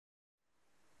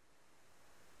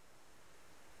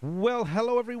Well,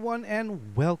 hello everyone,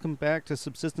 and welcome back to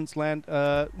Subsistence Land.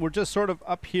 We're just sort of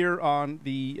up here on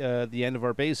the end of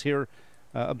our base here,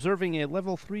 observing a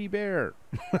level 3 bear.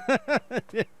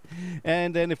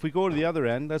 And then if we go to the other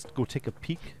end, let's go take a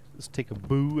peek. Let's take a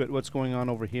boo at what's going on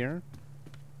over here.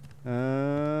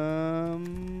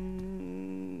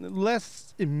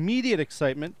 Less immediate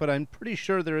excitement, but I'm pretty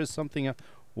sure there is something.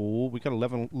 Oh, we got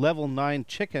a level 9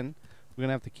 chicken. We're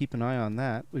gonna have to keep an eye on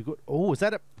that. We go. Oh, is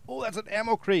that a? Oh, that's an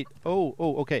ammo crate. Oh,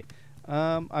 okay.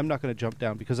 I'm not gonna jump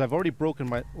down because I've already broken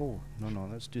my. Oh, no.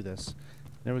 Let's do this.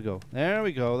 There we go.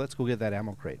 Let's go get that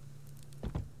ammo crate.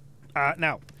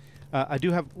 Now, I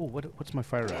do have. Oh, what's my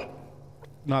fire at?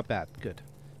 Not bad. Good.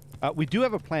 We do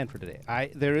have a plan for today.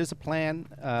 There is a plan,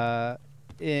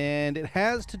 and it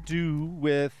has to do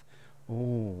with.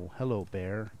 Oh, hello,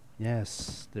 bear.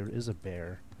 Yes, there is a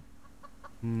bear.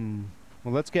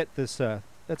 Well, let's get this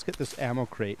ammo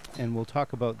crate, and we'll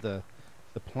talk about the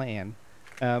plan.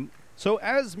 So,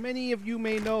 as many of you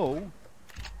may know,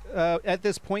 at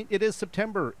this point, it is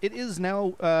September. It is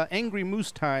now Angry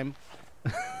Moose time.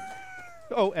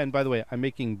 Oh, and by the way, I'm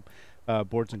making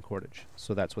boards and cordage,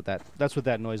 so that's what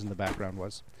that noise in the background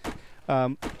was.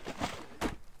 Hang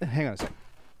on a sec.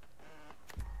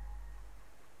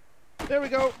 There we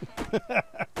go.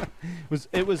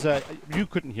 It was you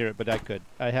couldn't hear it, but I could.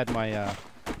 I had my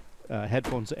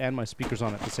headphones and my speakers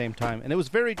on at the same time, and it was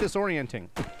very disorienting.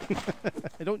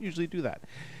 I don't usually do that.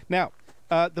 Now,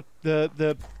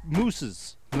 the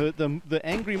mooses, the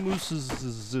angry mooses.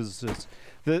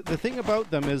 The thing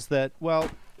about them is that,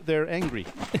 well, they're angry.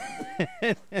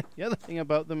 The other thing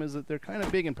about them is that they're kind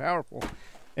of big and powerful,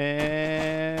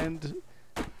 and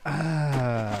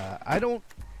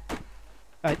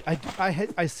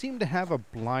I seem to have a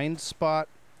blind spot.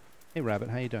 Hey, Rabbit,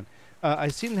 how you doing? I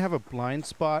seem to have a blind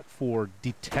spot for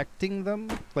detecting them,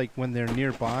 like when they're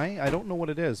nearby. I don't know what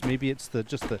it is. Maybe it's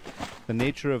just the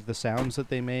nature of the sounds that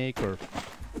they make, or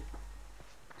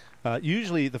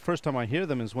usually the first time I hear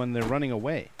them is when they're running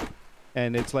away,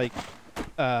 and it's like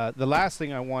the last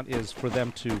thing I want is for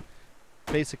them to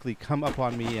basically come up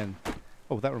on me and.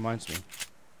 Oh, that reminds me.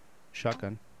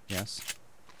 Shotgun, yes.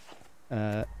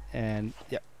 And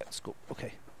yeah, let's go.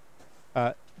 Okay.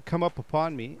 Come up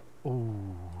upon me. Oh,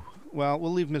 well,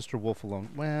 we'll leave Mr. Wolf alone.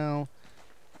 Well,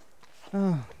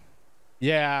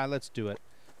 yeah, let's do it.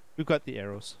 We've got the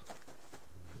arrows.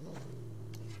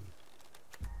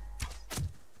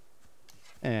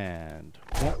 And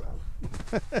oh,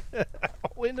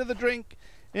 into the drink.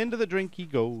 Into the drink he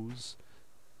goes.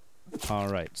 All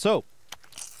right. So,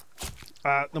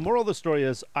 the moral of the story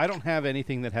is I don't have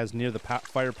anything that has near the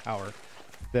firepower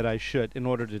that I should in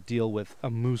order to deal with a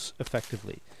moose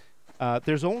effectively.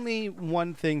 There's only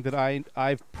one thing that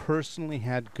I've personally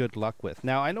had good luck with.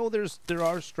 Now I know there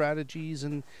are strategies,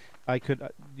 and I could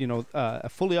a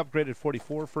fully upgraded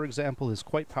 44, for example, is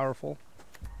quite powerful,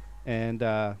 and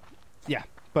yeah.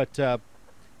 But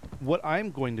what I'm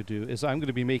going to do is I'm going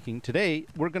to be making today.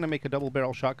 We're going to make a double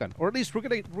barrel shotgun, or at least we're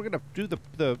gonna do the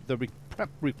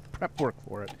prep work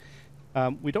for it.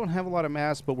 We don't have a lot of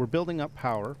mass, but we're building up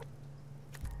power.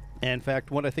 And in fact,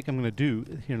 what I think I'm going to do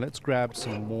here, let's grab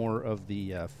some more of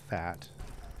the fat.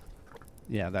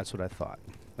 Yeah, that's what I thought.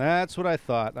 That's what I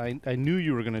thought. I knew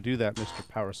you were going to do that, Mr.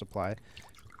 Power Supply.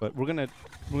 But we're gonna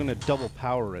double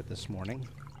power it this morning.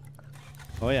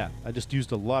 Oh yeah, I just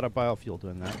used a lot of biofuel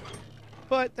doing that.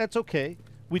 But that's okay.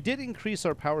 We did increase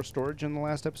our power storage in the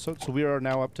last episode, so we are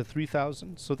now up to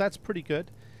 3,000. So that's pretty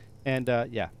good. And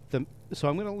yeah, so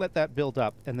I'm going to let that build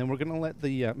up, and then we're going to let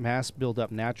the mass build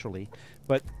up naturally.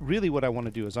 But really what I want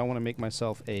to do is I want to make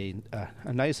myself a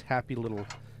nice, happy little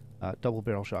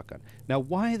double-barrel shotgun. Now,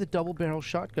 why the double-barrel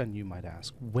shotgun, you might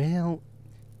ask? Well,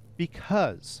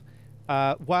 because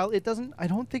while it doesn't, I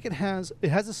don't think it has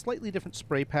a slightly different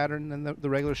spray pattern than the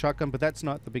regular shotgun, but that's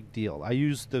not the big deal. I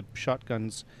use the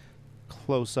shotguns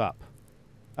close up,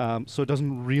 so it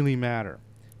doesn't really matter.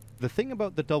 The thing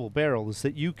about the double barrel is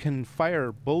that you can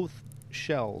fire both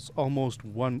shells almost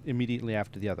one immediately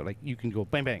after the other. Like you can go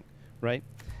bang bang, right?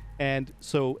 And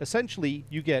so essentially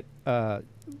you get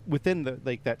within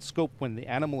that scope when the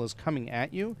animal is coming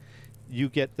at you, you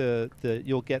get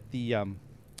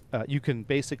you can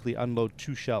basically unload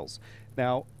 2 shells.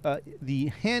 Now the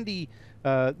handy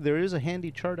there is a handy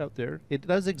chart out there. It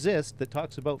does exist that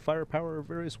talks about firepower of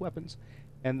various weapons,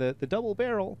 and the double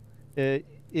barrel.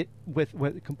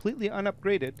 When completely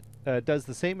unupgraded, does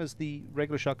the same as the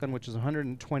regular shotgun, which is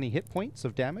 120 hit points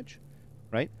of damage,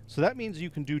 right? So that means you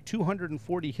can do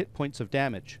 240 hit points of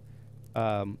damage,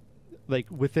 like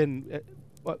within,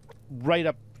 right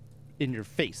up in your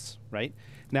face, right?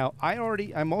 Now,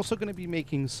 I'm also going to be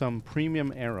making some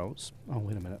premium arrows. Oh,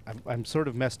 wait a minute. I'm sort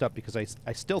of messed up because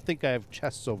I still think I have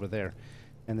chests over there,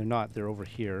 and they're not. They're over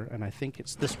here, and I think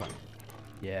it's this one.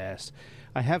 Yes.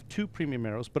 I have 2 premium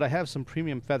arrows, but I have some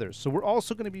premium feathers. So we're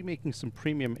also going to be making some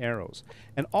premium arrows.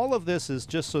 And all of this is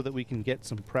just so that we can get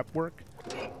some prep work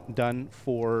done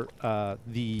for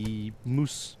the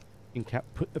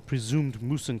presumed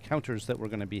moose encounters that we're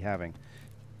going to be having.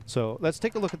 So let's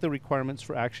take a look at the requirements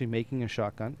for actually making a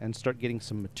shotgun and start getting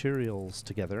some materials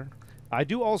together. I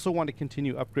do also want to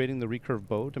continue upgrading the recurve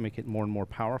bow to make it more and more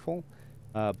powerful.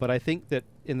 But I think that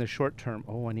in the short term...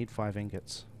 Oh, I need 5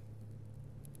 ingots.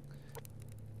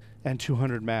 And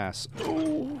 200 mass.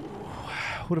 Oh,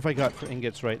 what have I got for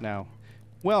ingots right now?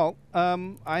 Well,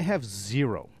 I have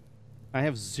 0. I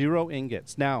have 0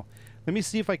 ingots. Now, let me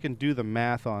see if I can do the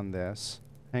math on this.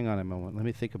 Hang on a moment. Let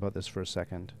me think about this for a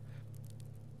second.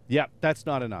 Yeah, that's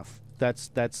not enough. That's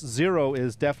 0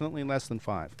 is definitely less than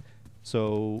 5.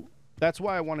 So that's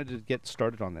why I wanted to get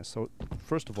started on this. So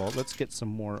first of all, let's get some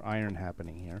more iron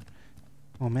happening here.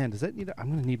 Oh man, does that need... I'm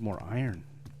going to need more iron.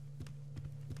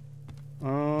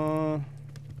 Oh,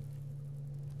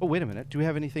 wait a minute. Do we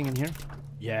have anything in here?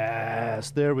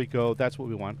 Yes, there we go. That's what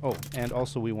we want. Oh, and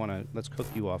also we want to... Let's cook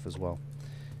you off as well.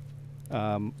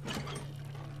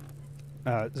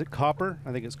 Is it copper?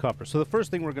 I think it's copper. So the first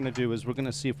thing we're going to do is we're going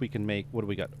to see if we can make... What do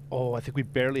we got? Oh, I think we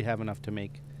barely have enough to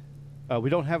make...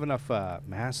 we don't have enough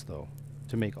mass, though,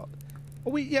 to make all...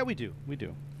 Oh, yeah, we do. We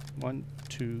do. 1,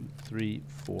 2, 3,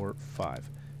 4, 5.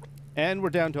 And we're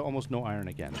down to almost no iron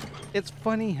again. It's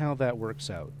funny how that works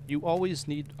out. You always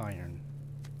need iron.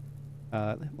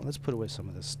 Well, let's put away some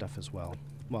of this stuff as well.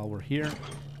 While we're here,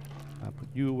 put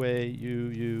you away, you,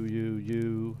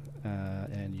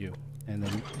 and you. And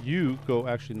then you go,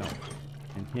 actually, no.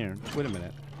 In here. Wait a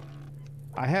minute.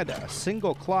 I had a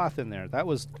single cloth in there. That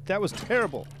was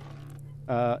terrible.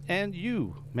 And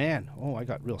you. Man, oh, I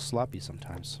got real sloppy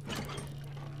sometimes.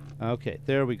 Okay,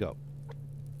 there we go.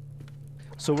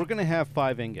 So we're going to have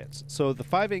 5 ingots. So the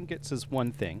 5 ingots is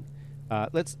one thing.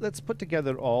 Let's put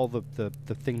together all the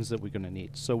things that we're going to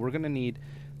need. So we're going to need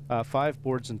 5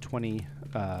 boards and 20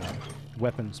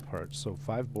 weapons parts. So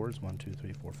 5 boards, 1, 2,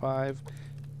 3, 4, 5,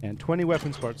 and 20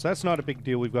 weapons parts. That's not a big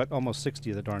deal. We've got almost 60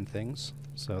 of the darn things.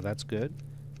 So that's good.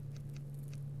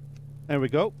 There we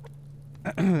go.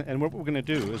 And what we're going to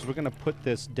do is we're going to put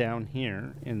this down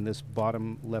here in this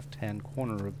bottom left-hand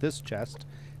corner of this chest.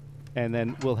 And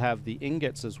then we'll have the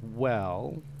ingots as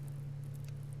well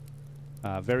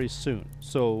very soon.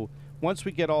 So once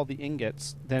we get all the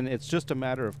ingots, then it's just a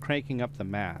matter of cranking up the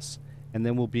mass. And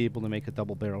then we'll be able to make a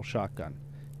double-barrel shotgun.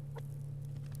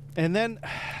 And then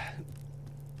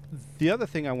the other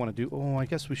thing I want to do... Oh, I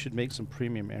guess we should make some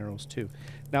premium arrows too.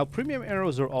 Now, premium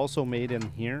arrows are also made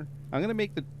in here. I'm going to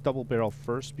make the double-barrel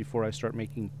first before I start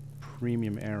making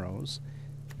premium arrows.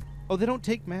 Oh, they don't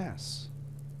take mass.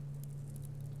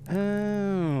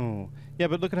 Oh. Yeah,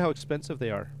 but look at how expensive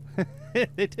they are.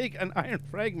 They take an iron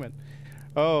fragment.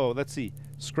 Oh, let's see.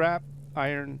 Scrap,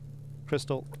 iron,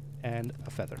 crystal, and a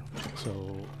feather.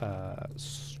 So,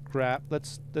 scrap.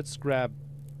 Let's grab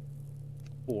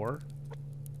 4.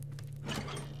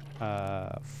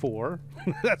 4.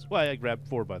 That's why I grabbed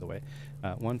 4, by the way.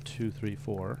 1, 2, 3,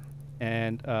 4.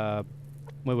 And,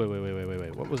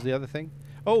 wait. What was the other thing?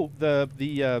 Oh, the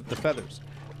feathers.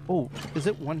 Oh, is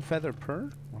it 1 feather per?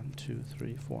 1, 2,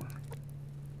 3, 4.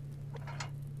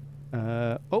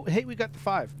 Oh, hey, we got the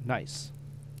 5. Nice.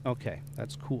 Okay,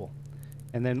 that's cool.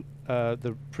 And then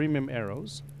the premium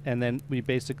arrows. And then we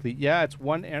basically... Yeah, it's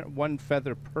 1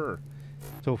 feather per.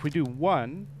 So if we do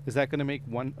 1, is that going to make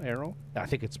 1 arrow? I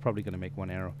think it's probably going to make 1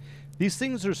 arrow. These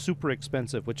things are super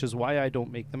expensive, which is why I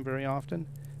don't make them very often.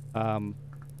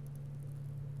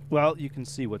 Well, you can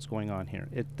see what's going on here.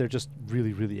 They're just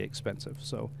really, really expensive.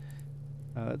 So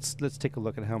let's take a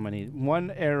look at how many.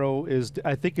 1 arrow is...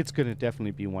 I think it's going to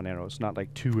definitely be 1 arrow. It's not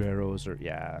like 2 arrows or...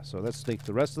 Yeah, so let's take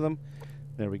the rest of them.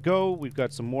 There we go. We've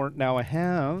got some more. Now I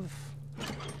have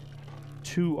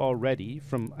 2 already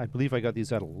from... I believe I got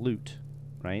these out of loot,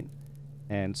 right?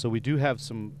 And so we do have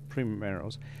some premium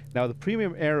arrows. Now the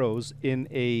premium arrows in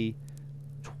a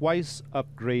twice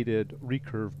upgraded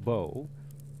recurve bow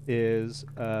is,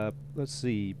 let's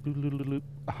see,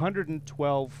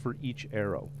 112 for each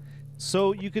arrow.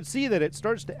 So you could see that it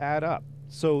starts to add up.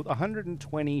 So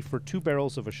 120 for 2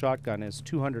 barrels of a shotgun is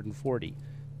 240.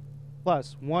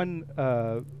 Plus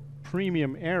 1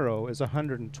 premium arrow is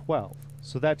 112.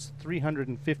 So that's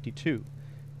 352.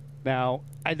 Now,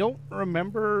 I don't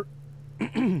remember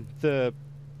the...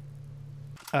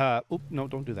 oh, no,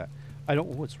 don't do that. I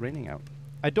don't... Oh, it's raining out.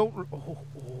 I don't...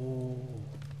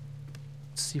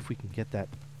 Let's see if we can get that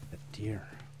deer.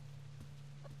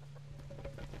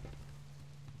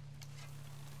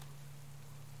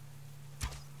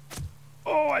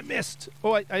 Oh, I missed.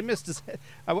 Oh, I missed his head.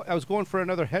 I was going for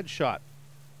another headshot.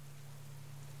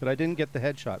 But I didn't get the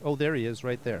headshot. Oh, there he is,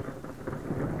 right there.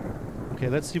 Okay,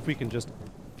 let's see if we can just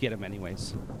get him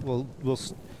anyways. We'll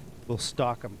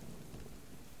stalk him.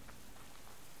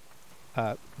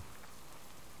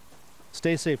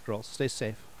 Stay safe, girls. Stay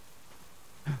safe.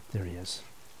 There he is.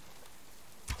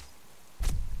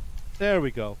 There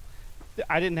we go.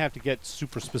 I didn't have to get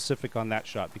super specific on that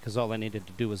shot because all I needed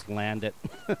to do was land it.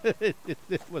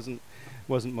 it wasn't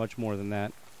much more than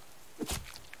that.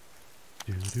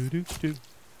 Do.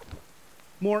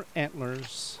 More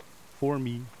antlers for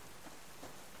me.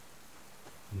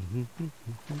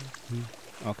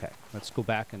 Okay, let's go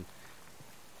back and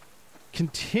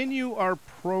continue our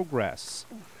progress.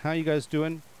 How you guys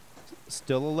doing?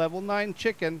 Still a level 9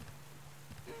 chicken.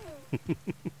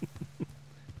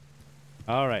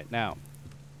 All right, now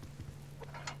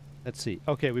let's see.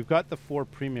 Okay, we've got the 4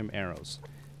 premium arrows,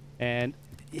 and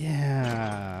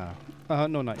yeah,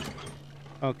 no, not yet.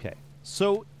 Okay,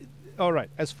 so all right,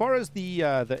 as far as the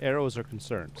arrows are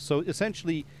concerned, so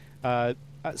essentially,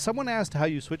 someone asked how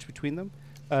you switch between them.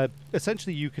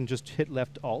 Essentially, you can just hit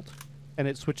left alt, and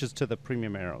it switches to the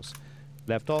premium arrows.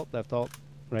 Left alt,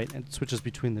 right, and it switches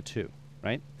between the two,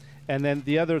 right? And then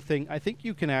the other thing, I think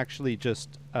you can actually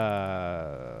just,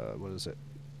 what is it?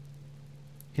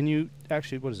 Can you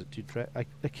actually, what is it? I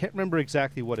can't remember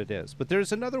exactly what it is, but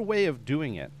there's another way of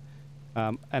doing it.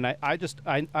 And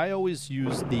I always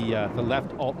use the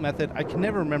left alt method. I can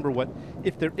never remember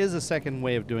if there is a second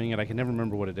way of doing it, I can never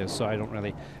remember what it is, so I don't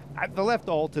really, the left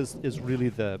alt is really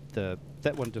that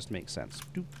one just makes sense.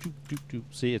 Doop, doop, doop, doop.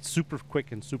 See, it's super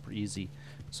quick and super easy,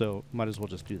 so might as well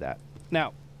just do that.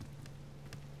 Now,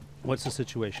 what's the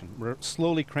situation? We're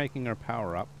slowly cranking our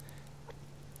power up.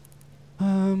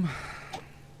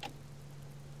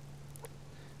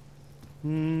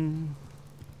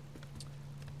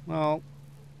 Well,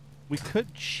 we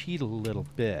could cheat a little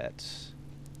bit.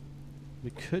 I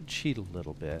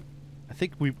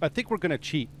think we're gonna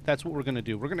cheat. That's what we're gonna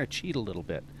do. We're gonna cheat a little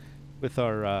bit with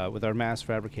our mass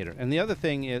fabricator. And the other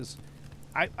thing is,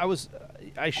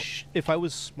 if I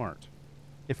was smart,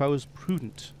 if I was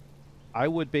prudent, I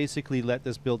would basically let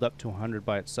this build up to 100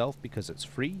 by itself because it's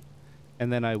free, and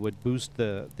then I would boost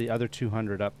the other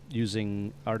 200 up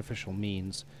using artificial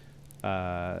means.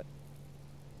 Oh,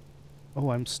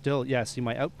 I'm still, yeah, see,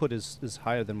 my output is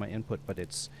higher than my input, but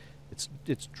it's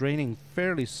draining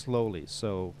fairly slowly,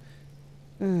 so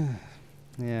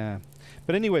yeah.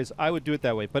 But anyways, I would do it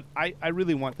that way, but I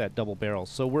really want that double barrel.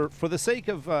 So we're, for the sake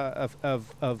of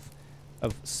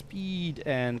speed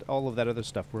and all of that other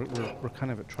stuff, we're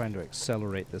kind of trying to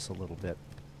accelerate this a little bit.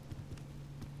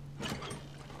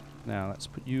 Now let's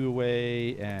put you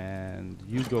away, and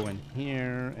you go in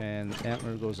here, and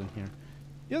antler goes in here.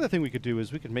 The other thing we could do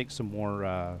is we could make some more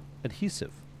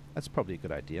adhesive. That's probably a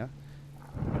good idea.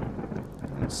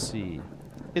 Let's see.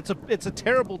 It's a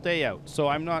terrible day out, so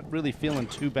I'm not really feeling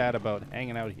too bad about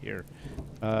hanging out here.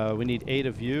 We need 8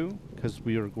 of you because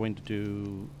we are going to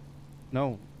do.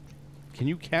 No, can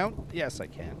you count? Yes, I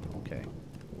can. Okay.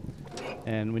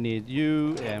 And we need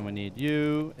you, and we need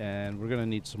you, and we're gonna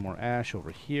need some more ash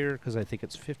over here because I think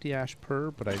it's 50 ash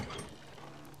per, but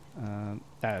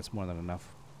that's more than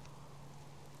enough.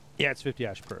 Yeah, it's 50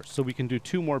 ash per. So we can do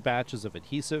 2 more batches of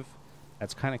adhesive.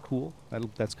 That's kind of cool.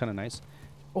 That's kind of nice.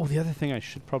 Oh, the other thing I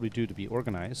should probably do to be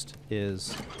organized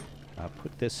is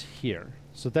put this here.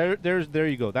 So there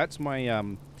you go. That's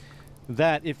my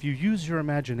that if you use your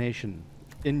imagination,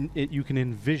 you can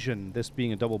envision this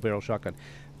being a double barrel shotgun.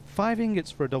 5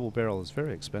 ingots for a double barrel is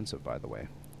very expensive, by the way.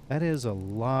 That is a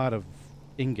lot of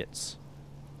ingots.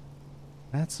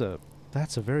 That's a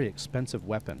very expensive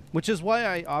weapon, which is why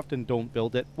I often don't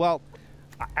build it. Well,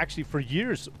 actually, for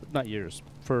years, not years,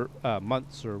 for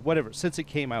months or whatever, since it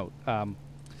came out,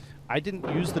 I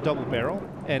didn't use the double barrel,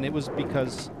 and it was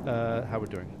because, how we're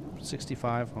doing?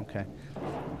 65? Okay.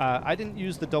 I didn't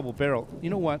use the double barrel.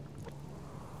 You know what?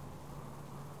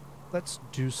 Let's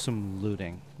do some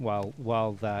looting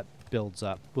while that builds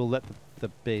up. We'll let the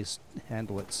base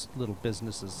handle its little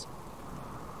businesses,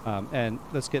 and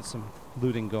let's get some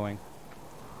looting going.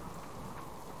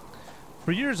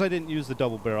 For years, I didn't use the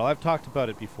double barrel. I've talked about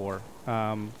it before,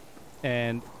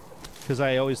 and because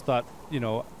I always thought, you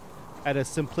know, at a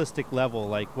simplistic level,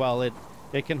 like, well, it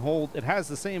can hold, it has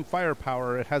the same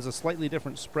firepower, it has a slightly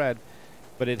different spread,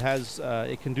 but it has,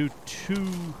 it can do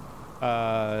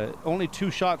only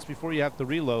 2 shots before you have to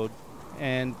reload,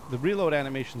 and the reload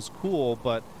animation's cool,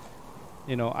 but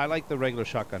You know, I like the regular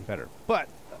shotgun better. But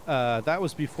that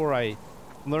was before I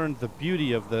learned the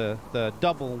beauty of the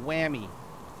double whammy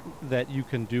that you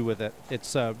can do with it.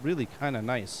 It's really kind of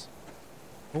nice.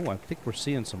 Oh, I think we're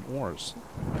seeing some ores.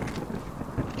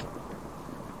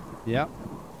 Yep.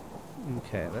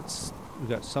 Okay, we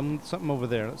got something over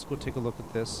there. Let's go take a look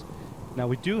at this. Now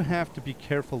we do have to be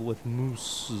careful with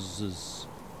mooses.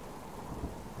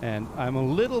 And I'm a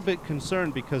little bit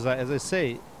concerned because, as I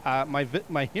say,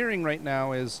 my hearing right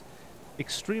now is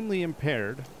extremely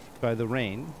impaired by the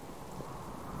rain.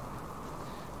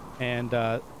 And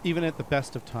even at the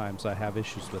best of times, I have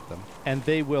issues with them. And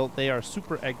they are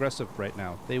super aggressive right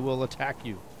now. They will attack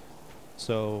you.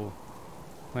 So,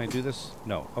 can I do this?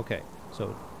 No. Okay.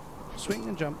 So, swing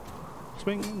and jump.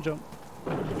 Swing and jump.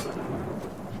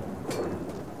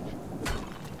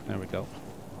 There we go.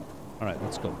 All right,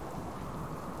 let's go.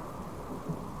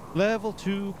 Level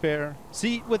 2 bear.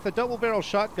 See, with a double barrel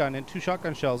shotgun and 2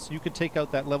 shotgun shells, you could take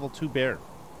out that level 2 bear.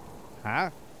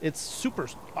 Huh? It's super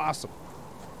awesome.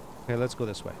 Okay, let's go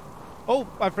this way. Oh,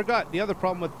 I forgot. The other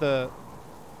problem with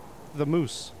the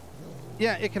moose.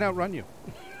 Yeah, it can outrun you.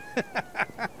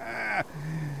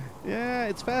 Yeah,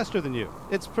 it's faster than you.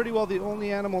 It's pretty well the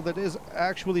only animal that is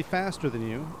actually faster than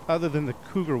you, other than the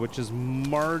cougar, which is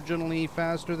marginally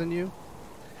faster than you.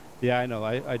 Yeah, I know.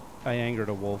 I angered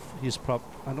a wolf. He's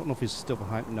I don't know if he's still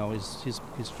behind. No, he's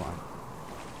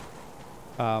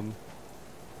fine.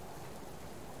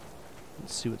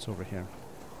 Let's see what's over here.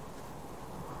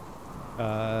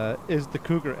 Is the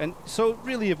cougar. And so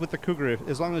really with the cougar,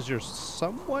 as long as you're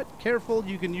somewhat careful,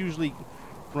 you can usually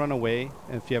run away.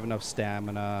 And if you have enough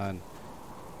stamina and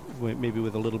maybe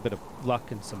with a little bit of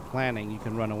luck and some planning, you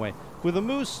can run away. With a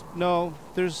moose, no,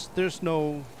 there's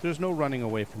no running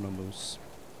away from a moose.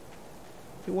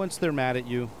 Once they're mad at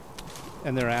you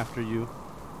and they're after you,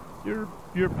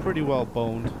 you're pretty well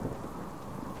boned.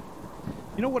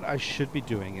 You know what I should be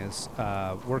doing is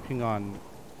working on.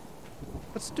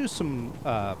 Let's do some.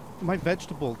 My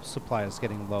vegetable supply is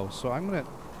getting low, so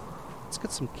let's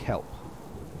get some kelp.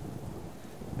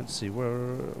 Let's see,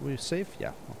 are we safe?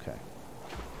 Yeah. Okay.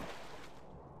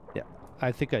 Yeah,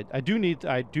 I think I do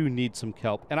need some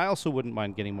kelp, and I also wouldn't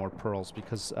mind getting more pearls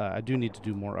because I do need to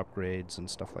do more upgrades and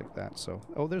stuff like that. So,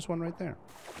 oh, there's one right there.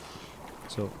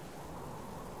 So,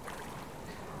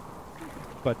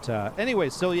 but anyway,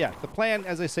 so yeah, the plan,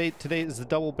 as I say, today is the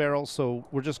double barrel. So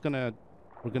we're just killing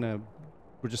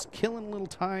a little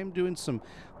time, doing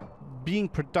being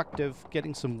productive,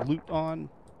 getting some loot on,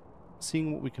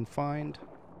 seeing what we can find.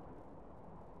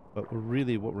 But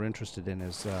what we're interested in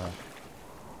is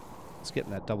let's get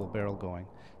that double barrel going.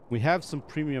 We have some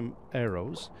premium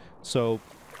arrows, so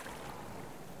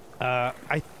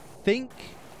I think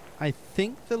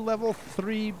the level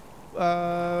 3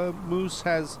 moose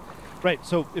has. Right,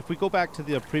 so if we go back to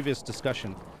the previous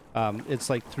discussion, it's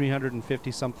like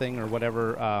 350 something or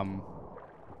whatever.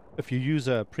 If you use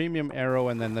a premium arrow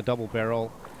and then the double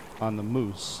barrel on the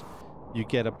moose, you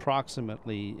get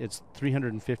approximately, it's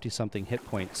 350 something hit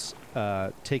points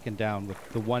taken down with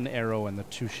the 1 arrow and the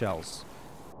 2 shells,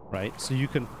 right? So you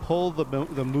can pull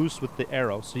the moose with the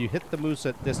arrow. So you hit the moose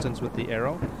at distance with the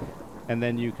arrow, and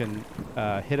then you can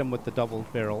hit him with the double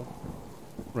barrel,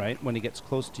 right, when he gets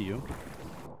close to you.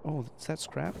 Oh, is that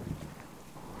scrap?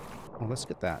 Oh, let's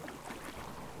get that.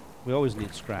 We always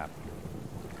need scrap.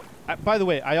 By the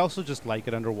way, I also just like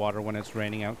it underwater when it's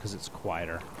raining out because it's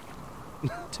quieter.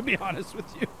 To be honest with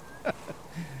you.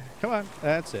 Come on,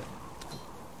 that's it.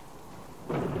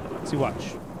 See,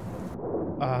 watch.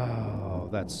 Oh,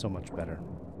 that's so much better.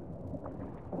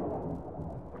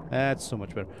 That's so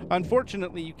much better.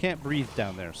 Unfortunately, you can't breathe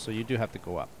down there, so you do have to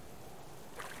go up.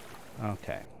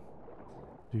 Okay.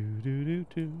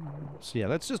 So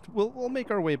yeah, we'll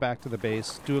make our way back to the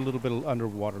base, do a little bit of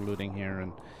underwater looting here,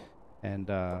 and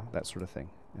that sort of thing.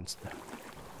 And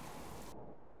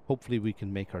hopefully we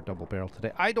can make our double barrel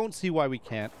today. I don't see why we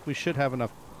can't. We should have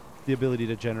the ability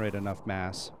to generate enough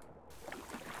mass.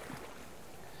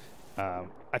 I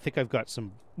think I've got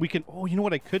some. Oh, you know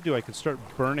what I could do? I could start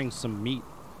burning some meat.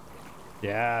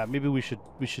 Yeah, maybe we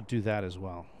should do that as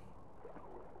well.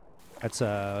 It's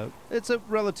a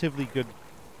relatively good,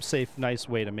 safe, nice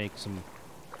way to make some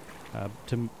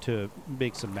to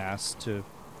make some mass, to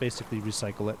basically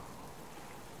recycle it.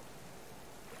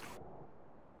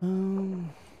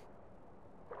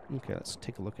 Okay, let's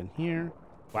take a look in here.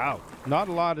 Wow, not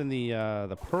a lot in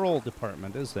the pearl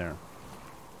department, is there?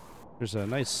 There's a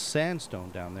nice sandstone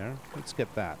down there. Let's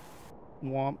get that.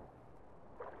 Womp.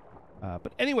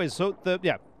 But anyway, so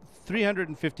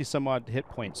 350 some odd hit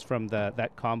points from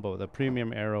that combo, the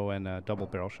premium arrow and double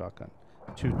barrel shotgun.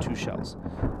 Two shells.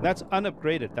 That's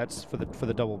unupgraded. That's for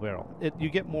the double barrel. You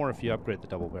get more if you upgrade the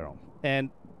double barrel. And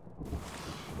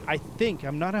I think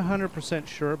I'm not 100%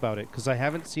 sure about it because I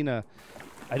haven't seen a.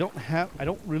 I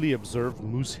don't really observe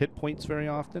moose hit points very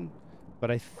often, but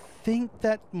I think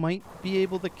that might be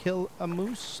able to kill a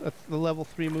moose, the level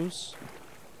 3 moose,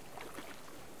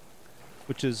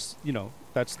 which is, you know,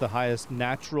 that's the highest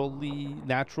natural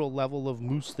level of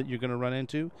moose that you're going to run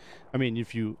into. I mean,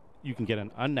 if you can get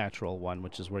an unnatural one,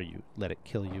 which is where you let it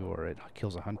kill you, or it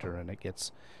kills a hunter and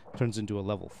it turns into a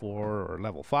level 4 or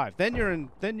level 5. Then you're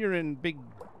in big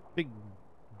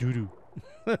doo doo.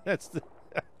 That's the.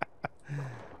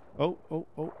 Oh,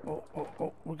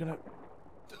 we're gonna.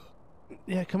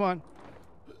 Yeah, come on.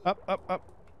 Up.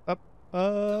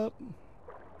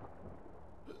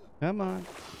 Come on.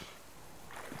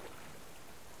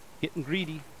 Getting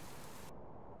greedy.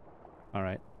 All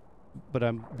right, but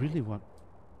I'm really want.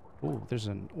 Oh, there's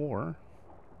an ore.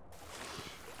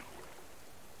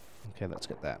 Okay, let's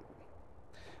get that.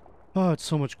 Oh, it's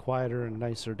so much quieter and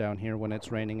nicer down here when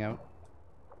it's raining out.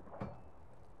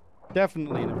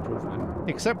 Definitely an improvement.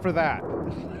 Except for that.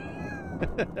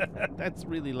 That's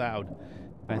really loud.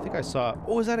 I think I saw...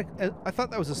 Oh, is that a... I thought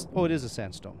that was a... Oh, it is a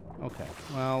sandstone. Okay.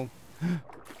 Well...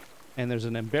 And there's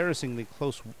an embarrassingly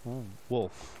close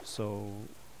wolf. So...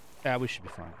 Yeah, we should be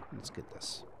fine. Let's get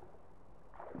this.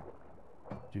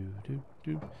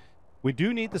 We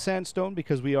do need the sandstone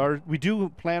because we do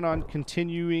plan on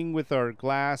continuing with our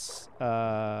glass...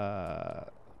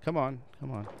 Come on.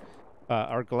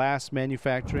 Our glass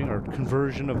manufacturing, or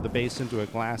conversion of the base into a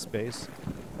glass base.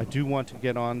 I do want to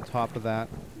get on top of that.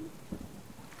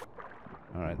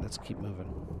 Alright, let's keep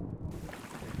moving.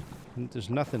 There's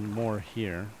nothing more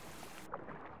here.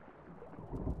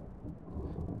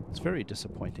 It's very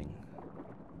disappointing.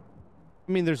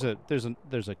 I mean, there's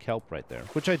a kelp right there,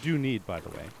 which I do need, by the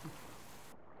way.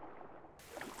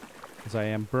 Because I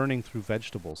am burning through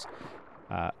vegetables.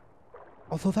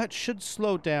 Although that should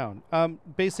slow down.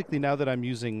 Basically, now that I'm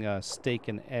using steak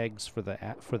and eggs for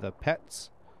the pets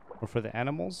or for the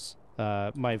animals,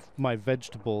 my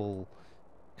vegetable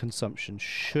consumption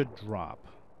should drop.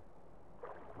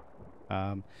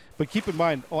 But keep in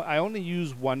mind, I only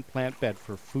use one plant bed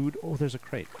for food. Oh, there's a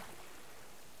crate.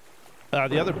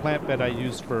 The other plant bed I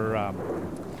use for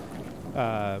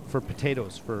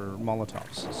potatoes, for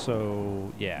Molotovs.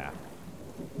 So yeah,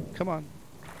 come on.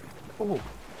 Oh.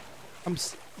 I'm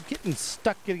getting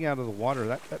stuck getting out of the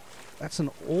water. That's an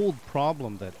old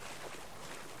problem that,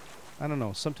 I don't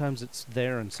know, sometimes it's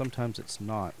there and sometimes it's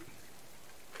not.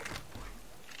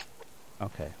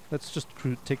 Okay, let's just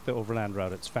take the overland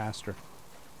route. It's faster.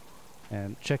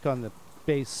 And check on the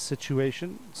base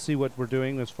situation, see what we're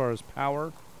doing as far as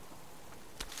power.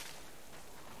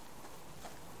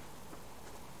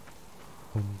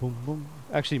 Boom, boom, boom.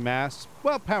 Actually, mass.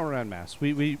 Well, power and mass.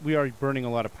 We are burning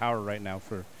a lot of power right now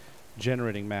for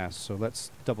generating mass, so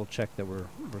let's double check that we're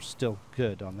still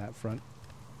good on that front.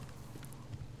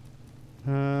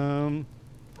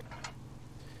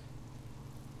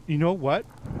 You know what?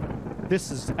 This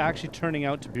is actually turning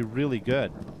out to be really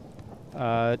good.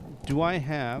 Do I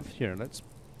have here? Let's.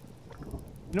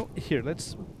 No, here.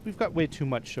 We've got way too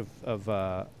much of.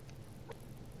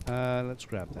 Let's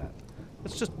grab that.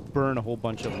 Let's just burn a whole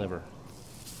bunch of liver.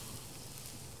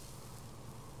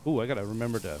 Ooh, I gotta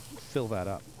remember to fill that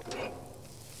up.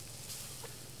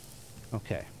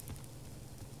 Okay.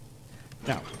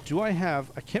 Now, do I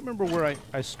have... I can't remember where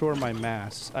I store my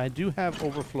mass. I do have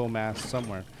overflow mass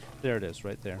somewhere. There it is,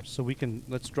 right there. So we can...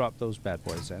 Let's drop those bad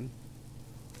boys in.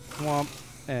 Womp,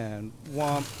 and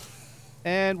womp.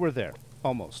 And we're there.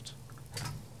 Almost.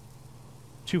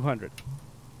 200.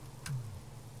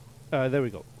 There we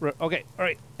go. Okay, all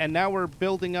right. And now we're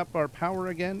building up our power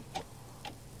again.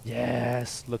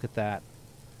 Yes, look at that.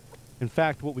 In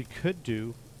fact, what we could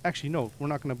do... Actually, no, we're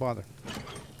not going to bother.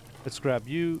 Let's grab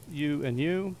you, and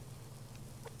you.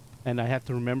 And I have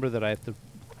to remember that I have to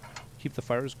keep the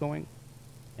fires going.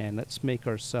 And let's make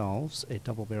ourselves a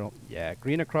double barrel. Yeah,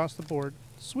 green across the board.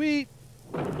 Sweet!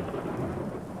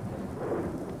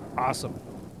 Awesome.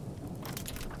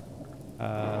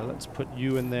 Let's put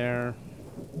you in there.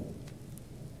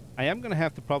 I am going to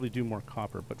have to probably do more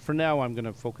copper, but for now I'm going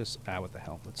to focus... what the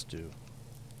hell? Let's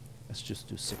just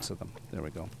do 6 of them. There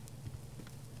we go.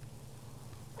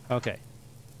 Okay.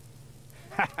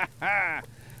 Ha ha ha!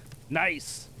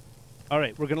 Nice!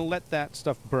 Alright, we're going to let that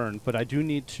stuff burn, but I do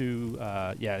need to...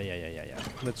 yeah.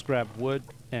 Let's grab wood,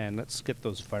 and let's get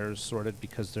those fires sorted,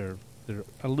 because they're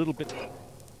a little bit...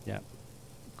 Yeah.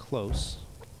 Close.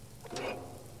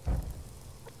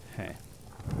 Okay.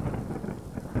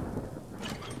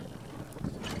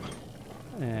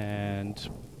 And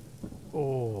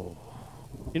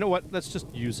You know what? Let's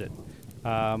just use it.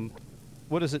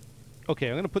 What is it? Okay,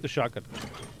 I'm going to put the shotgun.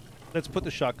 Let's put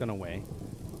the shotgun away.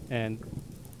 And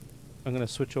I'm going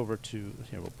to switch over to...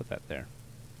 Here, we'll put that there.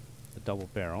 The double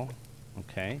barrel.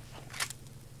 Okay.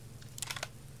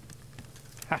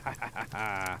 Ha ha ha ha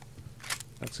ha.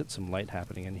 Let's get some light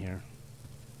happening in here.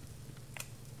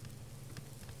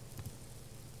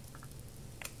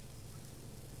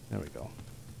 There we go.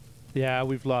 Yeah,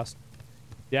 we've lost...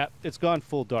 Yeah, it's gone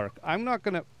full dark. I'm not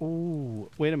gonna... Ooh,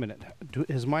 wait a minute.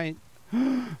 Is my...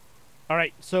 All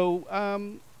right, so...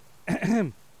 I'm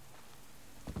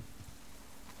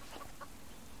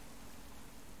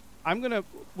gonna...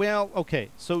 Well, okay.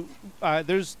 So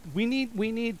we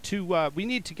need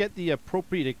to get the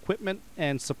appropriate equipment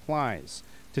and supplies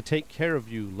to take care of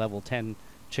you, level 10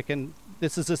 chicken.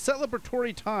 This is a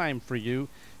celebratory time for you.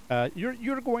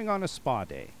 You're going on a spa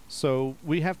day, so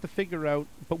we have to figure out.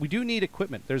 But we do need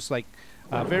equipment. There's like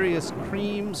various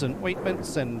creams and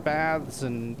ointments and baths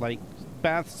and like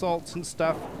bath salts and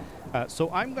stuff.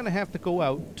 So I'm going to have to go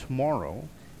out tomorrow,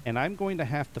 and I'm going to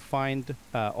have to find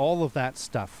all of that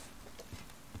stuff.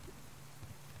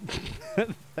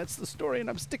 That's the story, and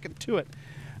I'm sticking to it.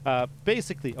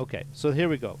 Basically, okay. So here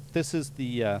we go. This is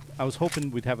the. I was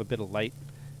hoping we'd have a bit of light.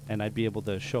 And I'd be able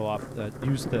to show off,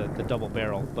 use the double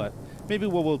barrel, but maybe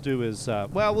what we'll do is,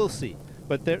 well, we'll see.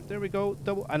 But there we go,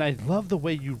 double. And I love the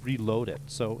way you reload it.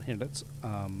 So here, let's,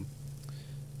 can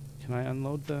I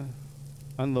unload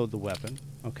the weapon?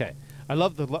 Okay, I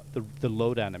love the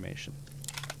load animation.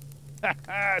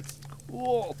 It's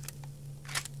cool.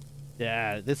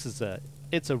 Yeah, this is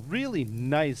it's a really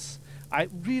nice. I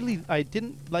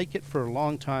didn't like it for a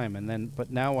long time, but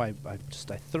now I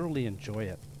thoroughly enjoy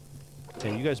it.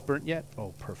 Okay, you guys burnt yet?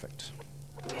 Oh, perfect.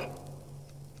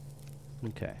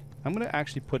 Okay. I'm going to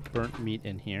actually put burnt meat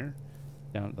in here,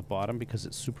 down at the bottom, because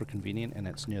it's super convenient and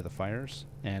it's near the fires,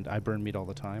 and I burn meat all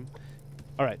the time.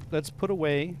 All right, let's put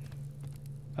away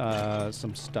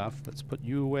some stuff. Let's put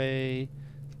you away.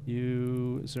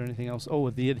 You... Is there anything else? Oh,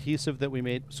 the adhesive that we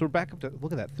made. So we're back up to...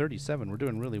 Look at that, 37. We're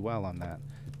doing really well on that.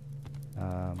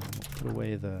 We'll put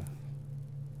away the...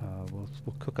 We'll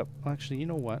cook up... Actually, you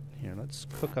know what? Here, let's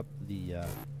cook up the... there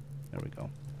we go.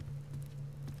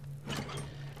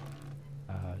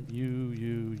 You.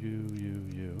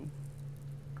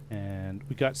 And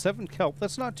we got 7 kelp.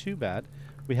 That's not too bad.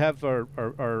 We have our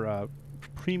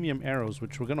premium arrows,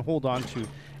 which we're going to hold on to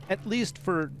at least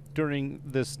for during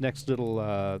this next little...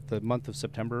 the month of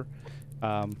September.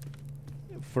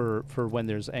 For when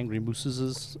there's angry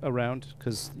mooses around,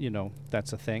 because, you know,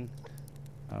 that's a thing.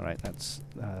 All right, that's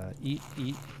eat.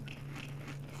 Is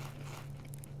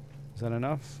that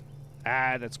enough?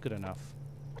 Ah, that's good enough.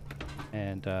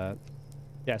 And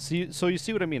yeah, so you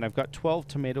see what I mean. I've got 12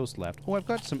 tomatoes left. Oh, I've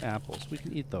got some apples. We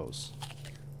can eat those.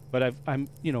 But I'm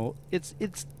you know,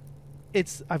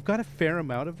 I've got a fair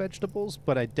amount of vegetables,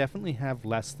 but I definitely have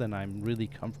less than I'm really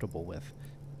comfortable with.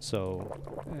 So,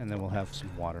 and then we'll have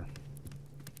some water.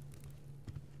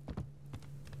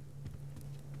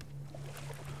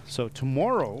 So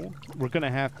tomorrow we're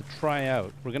gonna have to try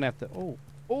out. We're gonna have to.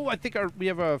 Oh! I think we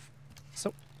have a.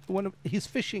 So he's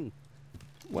fishing.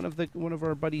 One of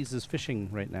our buddies is fishing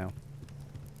right now.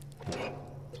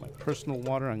 My personal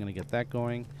water. I'm gonna get that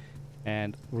going,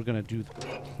 and we're gonna do the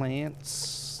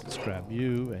plants. Let's grab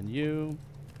you and you.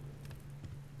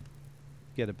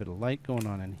 Get a bit of light going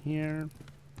on in here.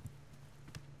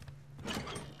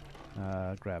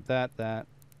 Grab that.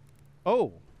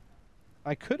 Oh,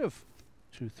 I could have.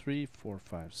 2, 3, 4,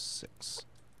 5, 6.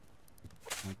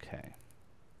 Okay.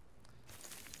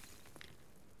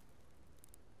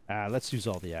 Let's use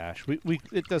all the ash.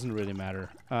 It doesn't really matter.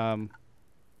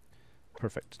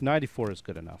 Perfect. 94 is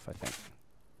good enough, I think.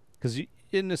 Because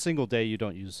in a single day, you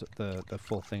don't use the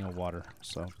full thing of water.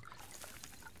 So,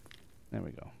 there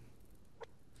we go.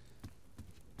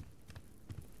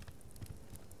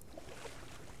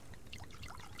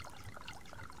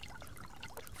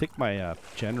 I think my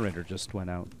generator just went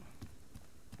out.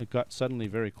 It got suddenly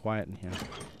very quiet in here.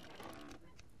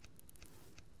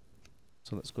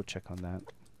 So let's go check on that.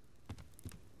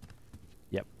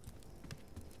 Yep.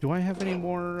 Do I have any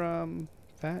more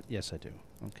fat? Yes, I do.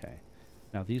 Okay.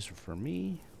 Now these are for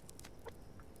me.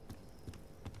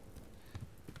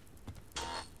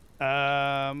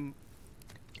 What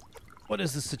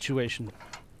is the situation?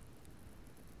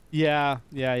 Yeah.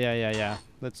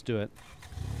 Let's do it.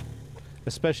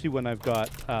 Especially when I've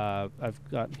got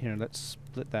here, let's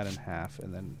split that in half,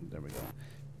 and then there we go.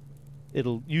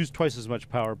 It'll use twice as much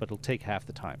power, but it'll take half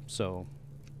the time, so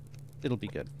it'll be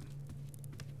good.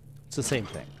 It's the same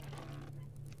thing.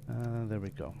 There we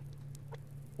go.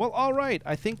 Well, all right.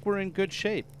 I think we're in good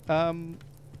shape.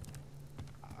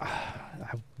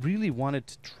 I really wanted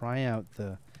to try out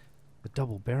the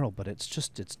double barrel, but it's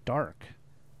dark.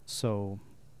 So,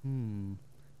 I'm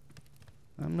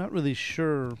not really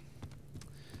sure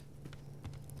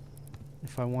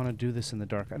if I want to do this in the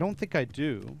dark. I don't think I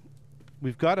do.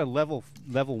 We've got a level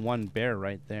 1 bear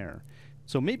right there.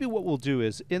 So maybe what we'll do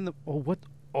is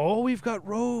we've got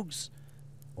rogues.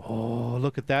 Oh,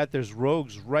 look at that. There's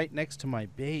rogues right next to my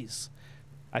base.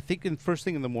 I think first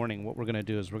thing in the morning what we're going to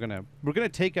do is we're going to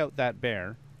take out that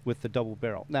bear with the double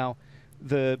barrel. Now,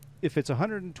 if it's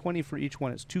 120 for each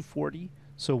one, it's 240.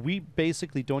 So we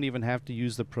basically don't even have to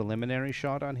use the preliminary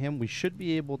shot on him. We should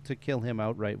be able to kill him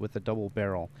outright with a double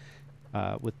barrel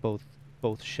with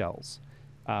both shells.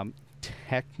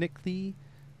 Technically,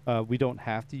 we don't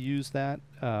have to use that.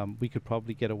 We could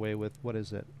probably get away with, what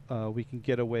is it? We can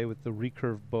get away with the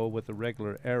recurve bow with a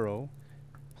regular arrow.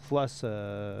 Plus,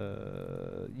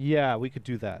 yeah, we could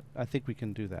do that. I think we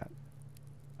can do that.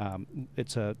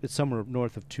 It's somewhere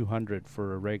north of 200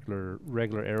 for a regular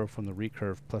arrow from the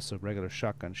recurve plus a regular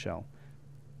shotgun shell.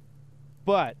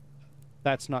 But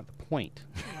that's not the point.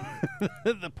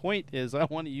 The point is I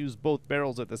want to use both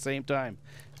barrels at the same time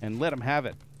and let them have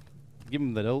it. Give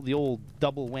them the old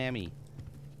double whammy.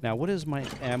 Now, what is my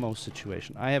ammo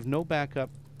situation? I have no backup.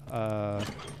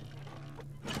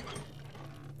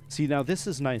 See, now this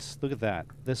is nice. Look at that.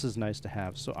 This is nice to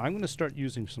have. So I'm going to start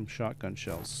using some shotgun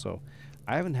shells. So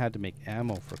I haven't had to make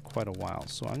ammo for quite a while.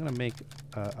 So I'm going to make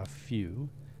a few.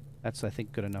 That's, I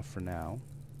think, good enough for now.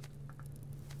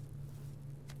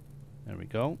 There we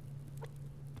go.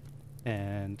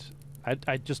 And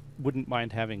I just wouldn't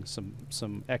mind having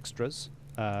some extras.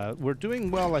 We're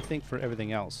doing well, I think, for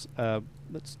everything else.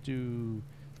 Let's do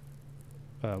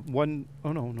one.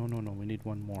 Oh, no. We need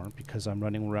one more because I'm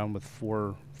running around with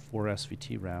four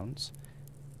SVT rounds.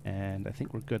 And I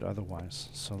think we're good otherwise.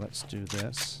 So let's do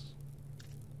this.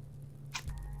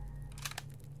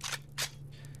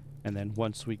 And then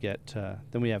once we get,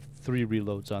 then we have 3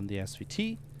 reloads on the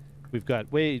SVT. We've got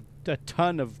a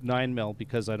ton of 9mm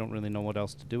because I don't really know what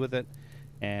else to do with it.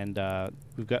 And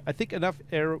we've got, I think, enough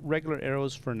regular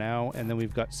arrows for now, and then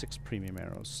we've got 6 premium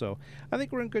arrows. So I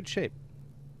think we're in good shape.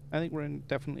 I think we're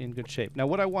definitely in good shape. Now,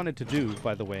 what I wanted to do,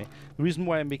 by the way, the reason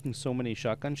why I'm making so many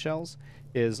shotgun shells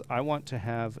is I want to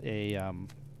have a,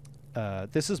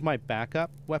 this is my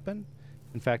backup weapon.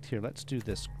 In fact, here, let's do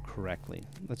this correctly.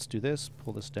 Let's do this,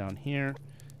 pull this down here,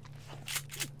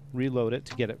 reload it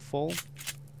to get it full.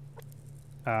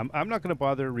 I'm not going to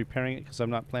bother repairing it because I'm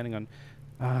not planning on...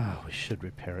 we should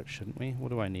repair it, shouldn't we? What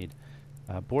do I need?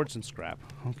 Boards and scrap.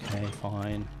 Okay,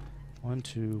 fine. 1,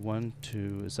 2, 1,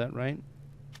 2. Is that right?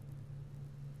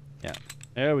 Yeah.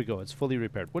 There we go. It's fully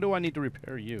repaired. What do I need to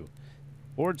repair you?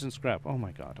 Boards and scrap. Oh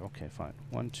my god. Okay, fine.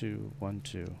 1, 2, 1,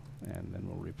 2. And then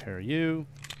we'll repair you.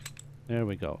 There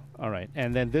we go. All right.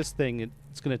 And then this thing,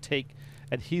 it's going to take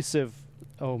adhesive...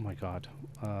 Oh my god.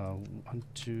 1,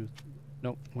 2...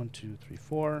 Nope. 1, 2, 3,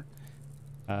 4.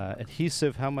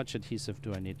 Adhesive. How much adhesive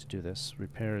do I need to do this?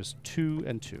 Repair is 2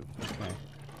 and 2. Okay.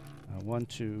 1,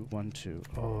 2, 1, 2.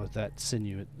 Oh, that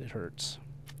sinew, it hurts.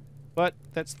 But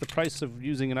that's the price of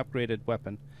using an upgraded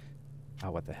weapon.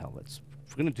 Oh, what the hell? If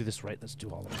we're going to do this right, let's do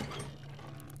all of it.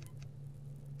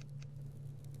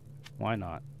 Why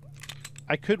not?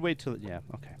 I could wait till... Yeah,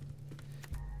 okay.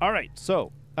 All right,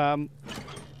 so...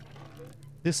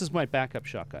 this is my backup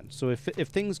shotgun. So if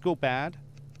things go bad...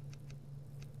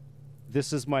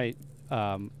 This is my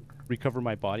recover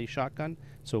my body shotgun.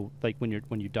 So like when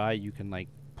you die, you can like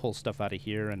pull stuff out of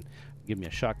here and give me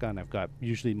a shotgun. I've got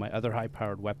usually my other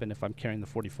high-powered weapon. If I'm carrying the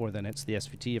 44, then it's the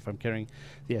SVT. If I'm carrying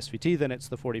the SVT, then it's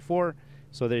the 44.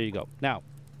 So there you go. Now,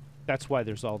 that's why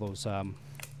there's all those all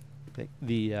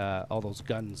those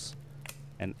guns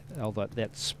and all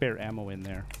that spare ammo in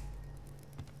there.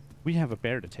 We have a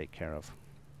bear to take care of.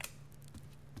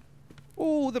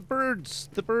 Oh, the birds!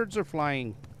 The birds are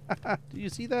flying. Do you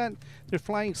see that? They're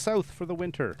flying south for the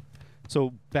winter.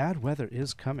 So bad weather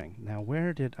is coming. Now,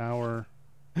 where did our...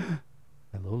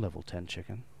 Hello, level 10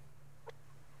 chicken.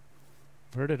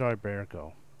 Where did our bear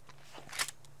go?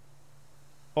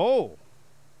 Oh!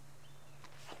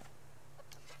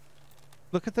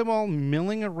 Look at them all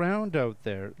milling around out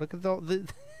there. Look at all the...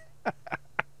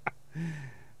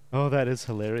 Oh, that is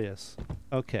hilarious.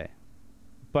 Okay.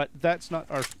 But that's not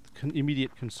our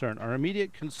immediate concern. Our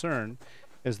immediate concern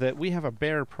is that we have a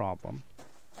bear problem.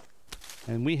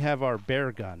 And we have our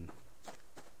bear gun.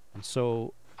 And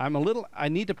so I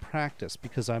need to practice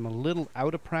because I'm a little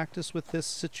out of practice with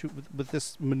this with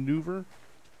this maneuver.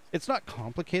 It's not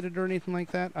complicated or anything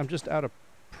like that. I'm just out of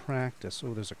practice.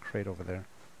 Oh, there's a crate over there.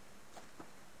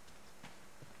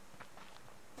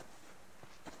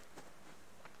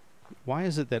 Why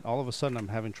is it that all of a sudden I'm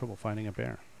having trouble finding a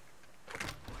bear?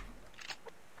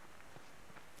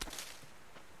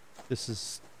 This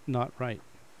is not right.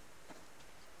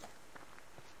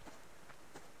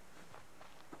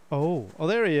 Oh,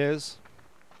 there he is.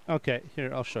 Okay,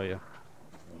 here, I'll show you.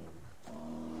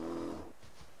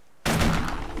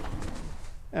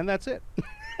 And that's it.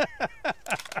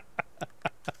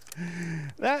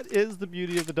 That is the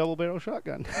beauty of the double barrel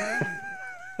shotgun.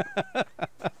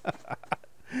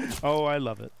 Oh, I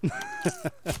love it.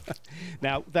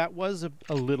 Now, that was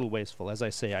a little wasteful. As I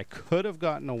say, I could have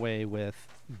gotten away with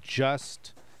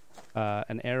just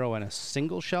an arrow and a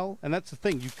single shell. And that's the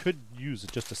thing. You could use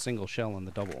just a single shell in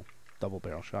the double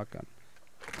barrel shotgun.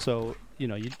 So, you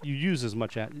know, you use as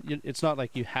much. It's not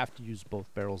like you have to use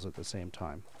both barrels at the same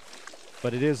time.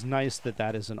 But it is nice that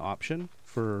that is an option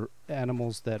for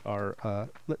animals that are,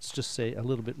 let's just say, a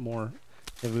bit more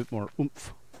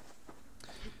oomph.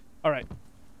 All right.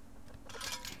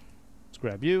 Let's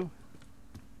grab you.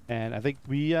 And I think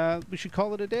we should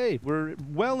call it a day. We're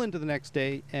well into the next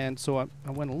day, and so I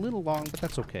went a little long, but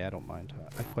that's okay. I don't mind.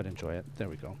 I quite enjoy it. There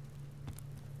we go.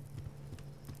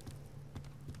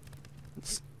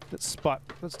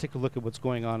 Let's take a look at what's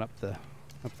going on up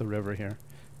the river here.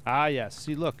 Ah, yes.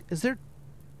 See, look. Is there...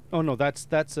 Oh, no,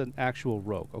 that's an actual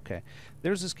rogue. Okay.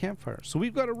 There's this campfire. So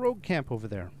we've got a rogue camp over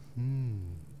there.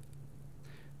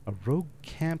 A rogue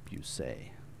camp, you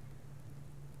say?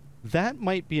 That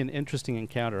might be an interesting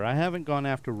encounter. I haven't gone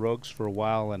after rogues for a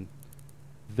while, and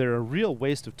they're a real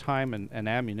waste of time and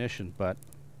ammunition, but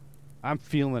I'm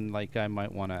feeling like I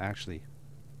might want to actually...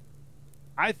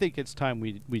 I think it's time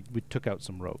we took out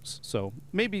some rogues. So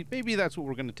maybe that's what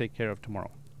we're going to take care of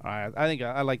tomorrow. I think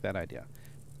I like that idea.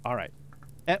 All right.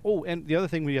 And the other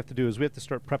thing we have to do is we have to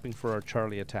start prepping for our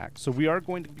Charlie attack. So we are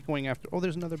going to be going after... Oh,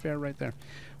 there's another bear right there.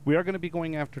 We are going to be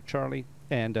going after Charlie,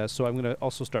 and so I'm going to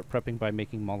also start prepping by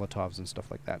making Molotovs and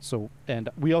stuff like that. So, and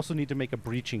we also need to make a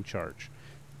breaching charge.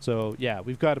 So, yeah,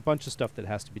 we've got a bunch of stuff that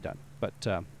has to be done. But,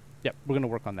 yeah, we're going to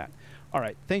work on that. All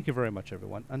right. Thank you very much,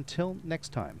 everyone. Until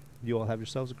next time, you all have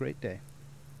yourselves a great day.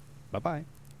 Bye-bye.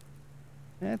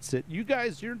 That's it. You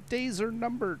guys, your days are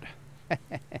numbered.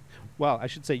 Well, I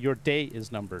should say your day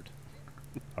is numbered.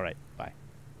 All right. Bye.